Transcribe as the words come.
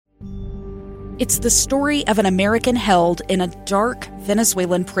It's the story of an American held in a dark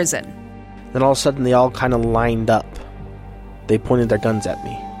Venezuelan prison. Then all of a sudden they all kind of lined up. They pointed their guns at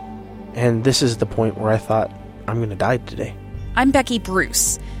me. And this is the point where I thought, I'm going to die today. I'm Becky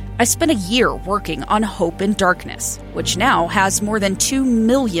Bruce. I spent a year working on Hope in Darkness, which now has more than 2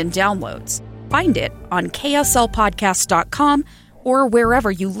 million downloads. Find it on kslpodcast.com or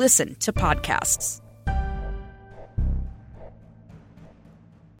wherever you listen to podcasts.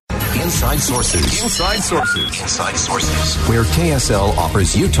 Inside Sources. Inside Sources. Inside Sources. Where KSL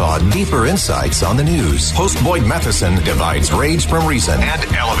offers Utah deeper insights on the news. Host Boyd Matheson divides rage from reason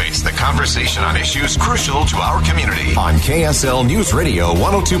and elevates the conversation on issues crucial to our community. On KSL News Radio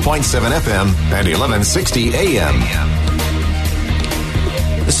 102.7 FM and 1160 AM.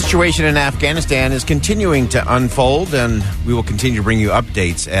 The situation in Afghanistan is continuing to unfold, and we will continue to bring you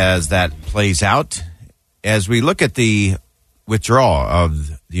updates as that plays out. As we look at the withdrawal of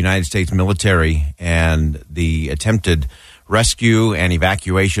the United States military and the attempted rescue and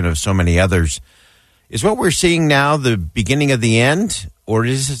evacuation of so many others, is what we're seeing now the beginning of the end, or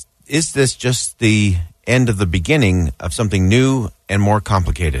is this just the end of the beginning of something new and more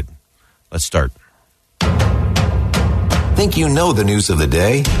complicated? Let's start. Think you know the news of the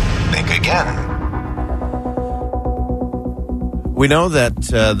day? Think again. We know that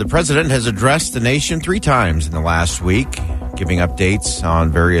the president has addressed the nation 3 times in the last week, giving updates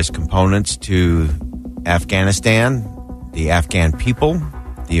on various components to Afghanistan, the Afghan people,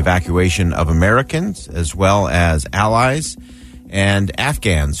 the evacuation of Americans, as well as allies and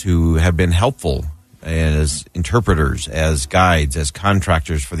Afghans who have been helpful as interpreters, as guides, as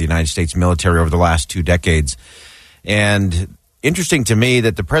contractors for the United States military over the last 2 decades. And interesting to me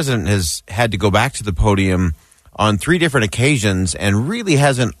that the president has had to go back to the podium on 3 different occasions and really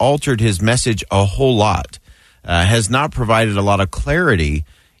hasn't altered his message a whole lot. Has not provided a lot of clarity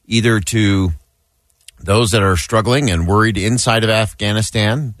either to those that are struggling and worried inside of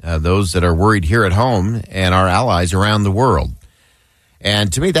Afghanistan, those that are worried here at home, and our allies around the world.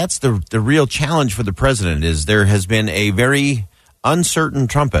 And to me, that's the real challenge for the president, is there has been a very uncertain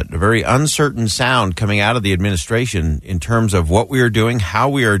trumpet, a very uncertain sound coming out of the administration in terms of what we are doing, how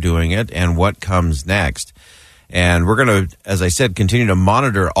we are doing it, and what comes next. And we're going to, as I said, continue to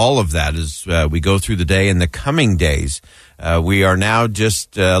monitor all of that as we go through the day in the coming days. We are now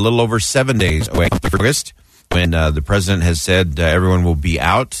just a little over 7 days away from August, when the president has said everyone will be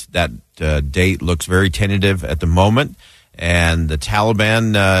out. That date looks very tentative at the moment. And the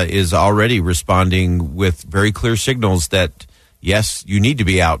Taliban is already responding with very clear signals that, yes, you need to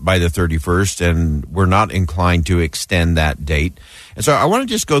be out by the 31st, and we're not inclined to extend that date. And so I want to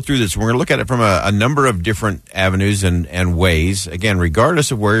just go through this. We're going to look at it from a number of different avenues and ways, again,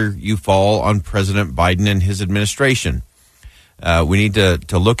 regardless of where you fall on President Biden and his administration. We need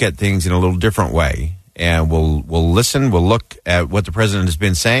to look at things in a little different way. And we'll listen. We'll look at what the president has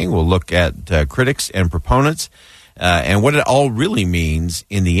been saying. We'll look at critics and proponents and what it all really means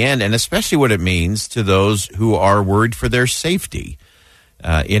in the end, and especially what it means to those who are worried for their safety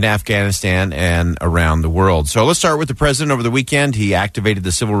in Afghanistan and around the world. So let's start with the president. Over the weekend, he activated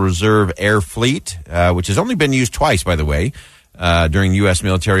the Civil Reserve Air Fleet, which has only been used twice, by the way, during U.S.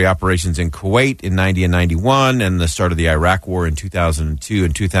 military operations in Kuwait in 90 and 91 and the start of the Iraq War in 2002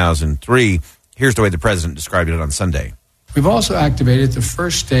 and 2003. Here's the way the president described it on Sunday. We've also activated the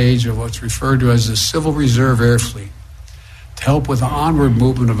first stage of what's referred to as the Civil Reserve Air Fleet to help with the onward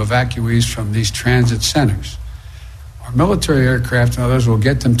movement of evacuees from these transit centers. Our military aircraft and others will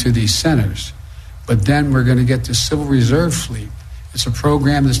get them to these centers, but then we're going to get the Civil Reserve Fleet. It's a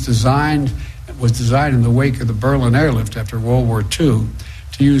program that's was designed in the wake of the Berlin airlift after World War II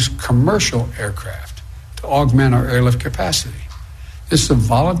to use commercial aircraft to augment our airlift capacity. This is a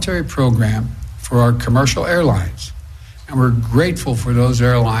voluntary program for our commercial airlines, and we're grateful for those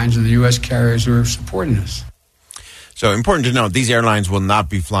airlines and the U.S. carriers who are supporting us. So important to note, these airlines will not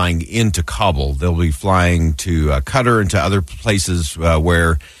be flying into Kabul. They'll be flying to Qatar and to other places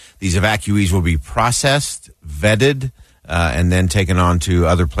where these evacuees will be processed, vetted, and then taken on to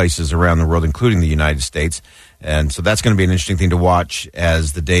other places around the world, including the United States. And so that's going to be an interesting thing to watch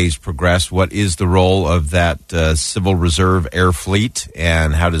as the days progress. What is the role of that Civil Reserve Air Fleet,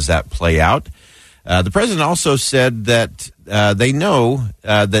 and how does that play out? The president also said that they know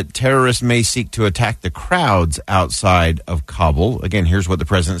that terrorists may seek to attack the crowds outside of Kabul. Again, here's what the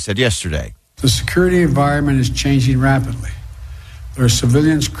president said yesterday. The security environment is changing rapidly. There are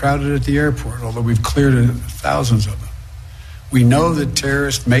civilians crowded at the airport, although we've cleared thousands of them. We know that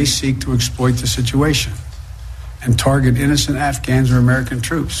terrorists may seek to exploit the situation and target innocent Afghans or American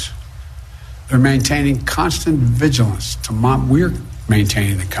troops. They're maintaining constant vigilance. We're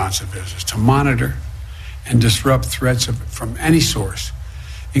maintaining the constant business, to monitor and disrupt threats from any source,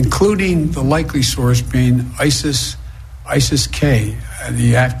 including the likely source being ISIS-K,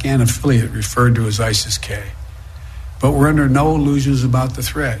 the Afghan affiliate referred to as ISIS-K. But we're under no illusions about the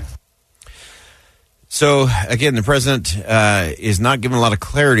threat. So, again, the president is not given a lot of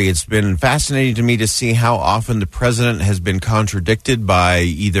clarity. It's been fascinating to me to see how often the president has been contradicted by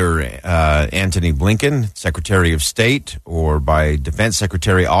either Antony Blinken, Secretary of State, or by Defense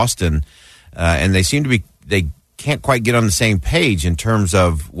Secretary Austin. And they seem to be, they can't quite get on the same page in terms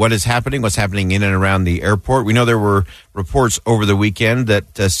of what is happening, what's happening in and around the airport. We know there were reports over the weekend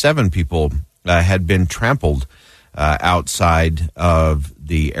that 7 people had been trampled outside of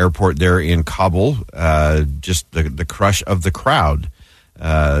the airport there in Kabul, just the crush of the crowd,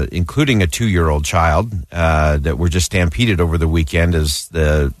 including a 2-year-old child that were just stampeded over the weekend as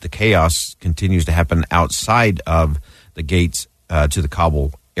the chaos continues to happen outside of the gates to the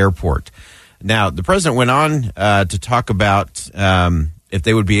Kabul airport. Now, the president went on to talk about if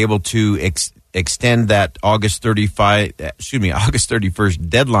they would be able to extend that August 31st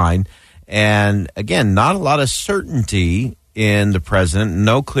deadline. And again, not a lot of certainty in the president,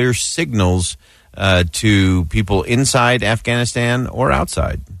 no clear signals to people inside Afghanistan or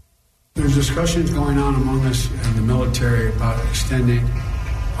outside. There's discussions going on among us in the military about extending.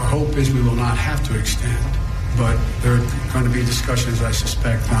 Our hope is we will not have to extend, but there are going to be discussions, I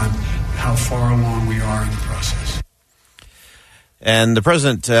suspect, on how far along we are in the process. And the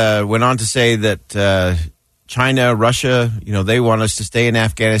president went on to say that China, Russia, they want us to stay in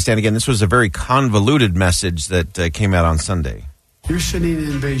Afghanistan. Again, this was a very convoluted message that came out on Sunday. You're sitting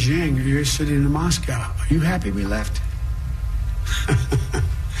in Beijing, or you're sitting in Moscow. Are you happy we left?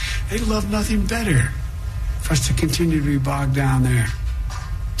 They'd love nothing better for us to continue to be bogged down there,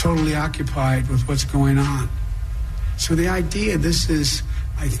 totally occupied with what's going on. So the idea,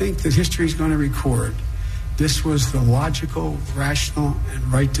 I think that history is going to record, this was the logical, rational,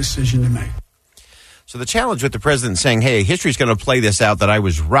 and right decision to make. So the challenge with the president saying, hey, history's going to play this out that I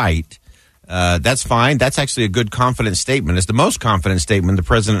was right, that's fine. That's actually a good confident statement. It's the most confident statement the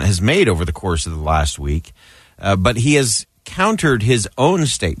president has made over the course of the last week. But he has countered his own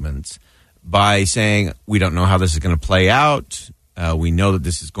statements by saying, we don't know how this is going to play out. We know that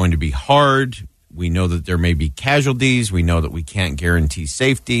this is going to be hard. We know that there may be casualties. We know that we can't guarantee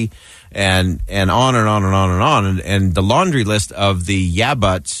safety, and on and on and on and on. And the laundry list of the yeah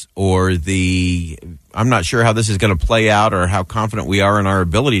buts or the I'm not sure how this is going to play out or how confident we are in our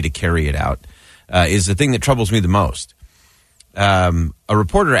ability to carry it out is the thing that troubles me the most. A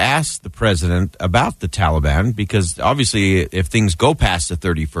reporter asked the president about the Taliban because obviously if things go past the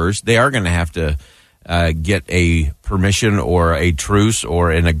 31st, they are going to have to get a permission or a truce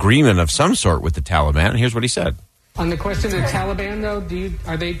or an agreement of some sort with the Taliban. And here's what he said. On the question of the Taliban, though, do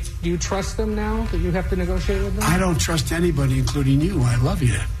you trust them now that you have to negotiate with them? I don't trust anybody, including you. I love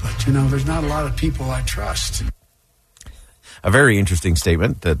you. But, there's not a lot of people I trust. A very interesting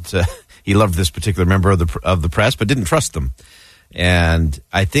statement that he loved this particular member of the press, but didn't trust them. And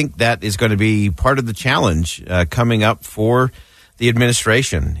I think that is going to be part of the challenge coming up for the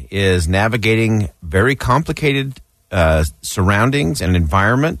administration, is navigating very complicated surroundings and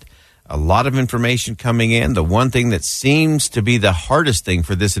environment, a lot of information coming in. The one thing that seems to be the hardest thing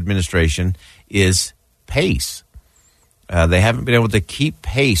for this administration is pace. They haven't been able to keep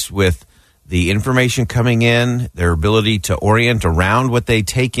pace with the information coming in, their ability to orient around what they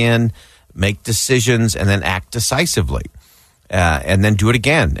take in, make decisions, and then act decisively, and then do it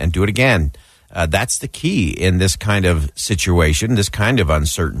again and do it again. That's the key in this kind of situation, this kind of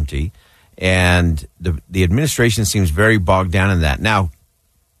uncertainty. And the administration seems very bogged down in that. Now,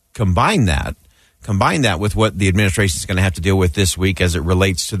 combine that with what the administration is going to have to deal with this week as it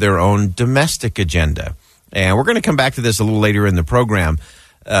relates to their own domestic agenda. And we're going to come back to this a little later in the program.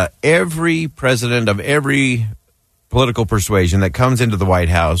 Every president of every political persuasion that comes into the White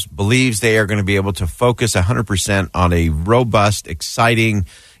House believes they are going to be able to focus 100% on a robust, exciting,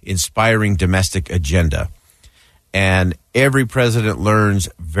 inspiring domestic agenda. And every president learns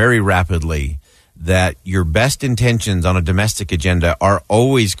very rapidly that your best intentions on a domestic agenda are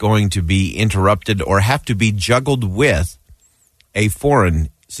always going to be interrupted or have to be juggled with a foreign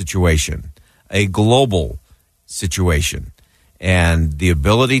situation, a global situation. And the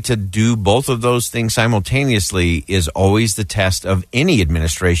ability to do both of those things simultaneously is always the test of any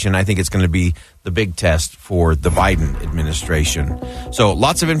administration. I think it's going to be the big test for the Biden administration. So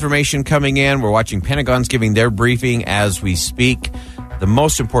lots of information coming in. We're watching Pentagon's giving their briefing as we speak. The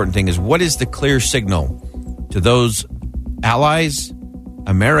most important thing is, what is the clear signal to those allies,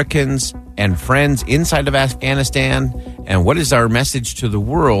 Americans, and friends inside of Afghanistan And what is our message to the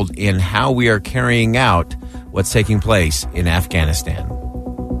world in how we are carrying out what's taking place in Afghanistan?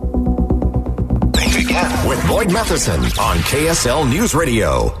 Think Again with Boyd Matheson on KSL News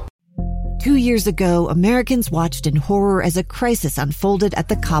Radio. 2 years ago, Americans watched in horror as a crisis unfolded at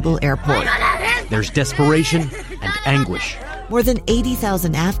the Kabul airport. There's desperation and anguish. More than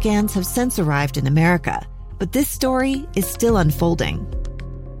 80,000 Afghans have since arrived in America, but this story is still unfolding.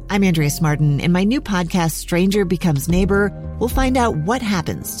 I'm Andrea Smartin. In my new podcast, Stranger Becomes Neighbor, we'll find out what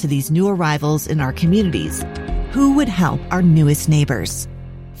happens to these new arrivals in our communities. Who would help our newest neighbors?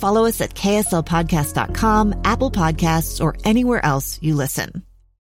 Follow us at kslpodcast.com, Apple Podcasts, or anywhere else you listen.